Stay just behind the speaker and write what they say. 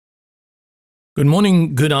Good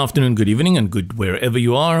morning, good afternoon, good evening, and good wherever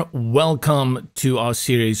you are. Welcome to our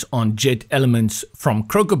series on JetElements from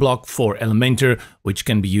Crocoblock for Elementor, which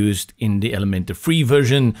can be used in the Elementor free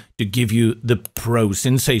version to give you the pro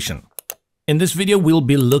sensation. In this video, we'll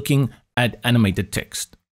be looking at animated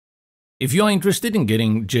text. If you are interested in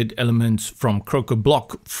getting JetElements from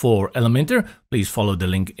Crocoblock for Elementor, please follow the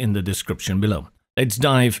link in the description below. Let's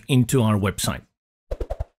dive into our website.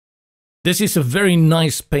 This is a very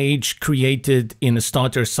nice page created in a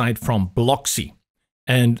starter site from Blocksy.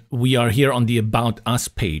 And we are here on the About Us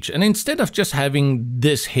page. And instead of just having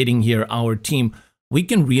this heading here, our team, we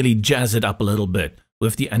can really jazz it up a little bit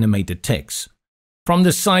with the animated text. From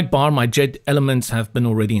the sidebar, my JetElements have been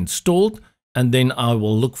already installed. And then I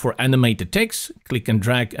will look for animated text, click and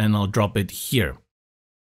drag, and I'll drop it here.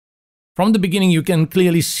 From the beginning, you can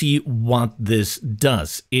clearly see what this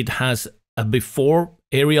does. It has a before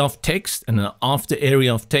area of text and an after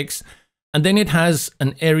area of text, and then it has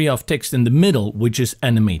an area of text in the middle which is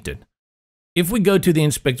animated. If we go to the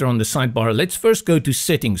inspector on the sidebar, let's first go to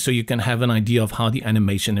settings so you can have an idea of how the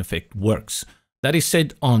animation effect works. That is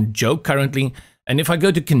set on Joe currently, and if I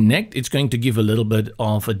go to connect, it's going to give a little bit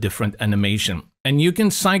of a different animation. And you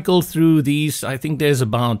can cycle through these. I think there's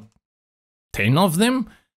about 10 of them,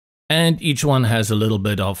 and each one has a little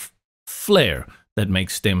bit of flair that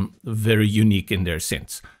makes them very unique in their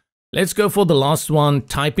sense. Let's go for the last one,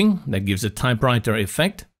 typing. That gives a typewriter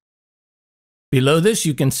effect. Below this,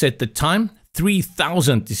 you can set the time.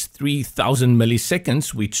 3000 is 3000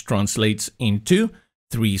 milliseconds, which translates into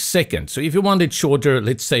 3 seconds. So if you want it shorter,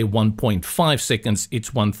 let's say 1.5 seconds,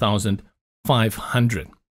 it's 1500.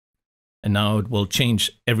 And now it will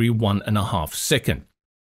change every 1.5 seconds.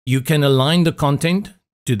 You can align the content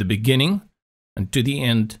to the beginning and to the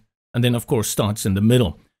end, and then of course starts in the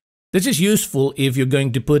middle. This is useful if you're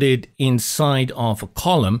going to put it inside of a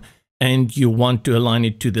column and you want to align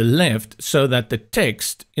it to the left so that the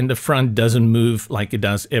text in the front doesn't move like it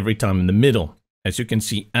does every time in the middle. As you can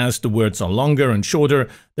see, as the words are longer and shorter,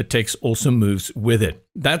 the text also moves with it.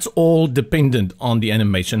 That's all dependent on the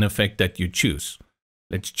animation effect that you choose.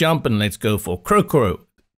 Let's jump and let's go for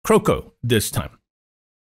Croco this time.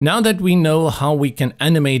 Now that we know how we can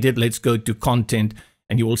animate it, let's go to content.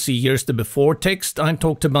 And you will see here's the before text I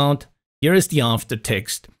talked about, here is the after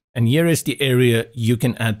text, and here is the area you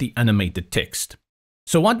can add the animated text.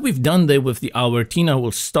 So what we've done there with the hour, Tina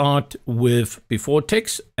will start with before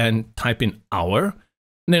text and type in hour.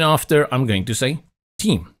 And then after, I'm going to say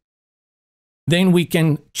team. Then we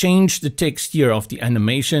can change the text here of the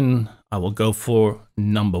animation. I will go for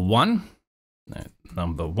number one.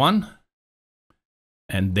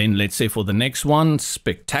 And then let's say for the next one,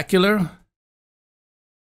 spectacular.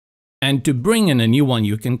 And to bring in a new one,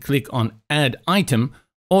 you can click on Add Item,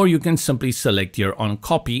 or you can simply select here on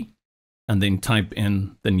Copy and then type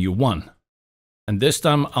in the new one. And this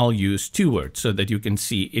time I'll use 2 words so that you can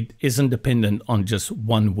see it isn't dependent on just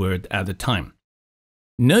 1 word at a time.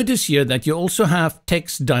 Notice here that you also have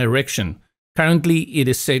text direction. Currently it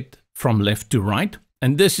is set from left to right,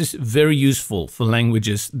 and this is very useful for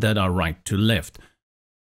languages that are right to left.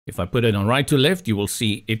 If I put it on right to left, you will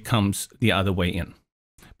see it comes the other way in.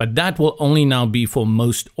 But that will only now be for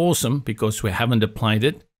most awesome because we haven't applied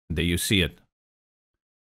it. There you see it.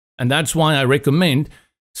 And that's why I recommend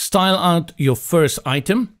style out your first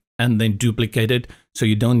item and then duplicate it so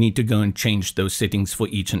you don't need to go and change those settings for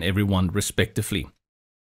each and every one respectively.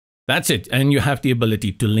 That's it. And you have the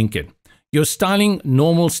ability to link it. You're styling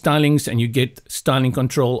normal stylings and you get styling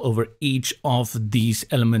control over each of these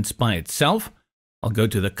elements by itself. I'll go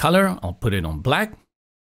to the color. I'll put it on black.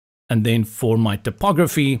 And then for my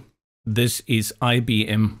typography, this is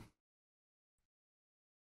IBM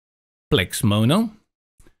Plex Mono.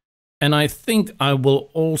 And I think I will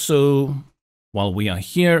also, while we are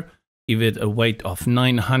here, give it a weight of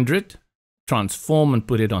 900, transform and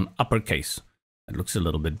put it on uppercase. That looks a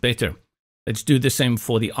little bit better. Let's do the same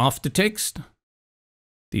for the after text.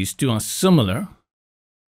 These two are similar.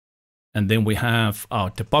 And then we have our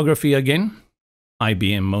typography again,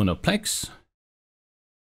 IBM Mono Plex.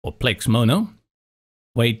 Or Plex Mono,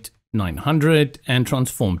 weight 900 and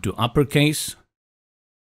transform to uppercase,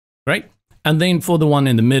 right? And then for the one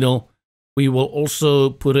in the middle, we will also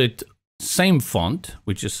put it same font,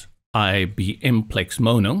 which is IBM Plex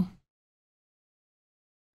Mono.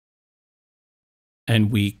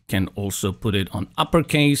 And we can also put it on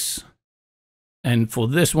uppercase. And for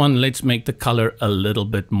this one, let's make the color a little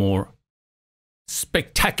bit more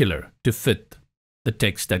spectacular to fit the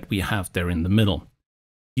text that we have there in the middle.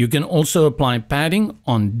 You can also apply padding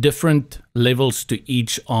on different levels to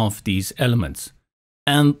each of these elements.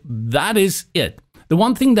 And that is it. The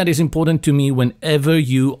one thing that is important to me whenever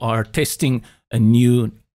you are testing a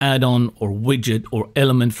new add-on or widget or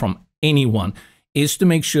element from anyone is to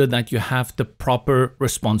make sure that you have the proper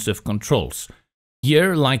responsive controls.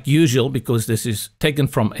 Here, like usual, because this is taken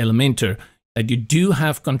from Elementor, that you do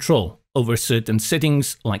have control over certain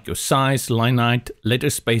settings like your size, line height, letter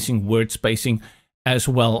spacing, word spacing, as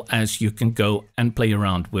well as you can go and play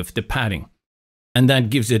around with the padding. And that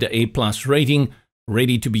gives it an A+ rating,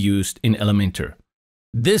 ready to be used in Elementor.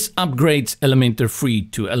 This upgrades Elementor Free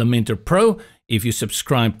to Elementor Pro if you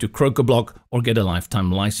subscribe to Crocoblock or get a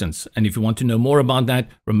lifetime license. And if you want to know more about that,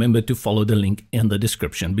 remember to follow the link in the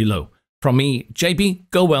description below. From me, JP,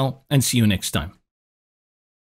 go well and see you next time.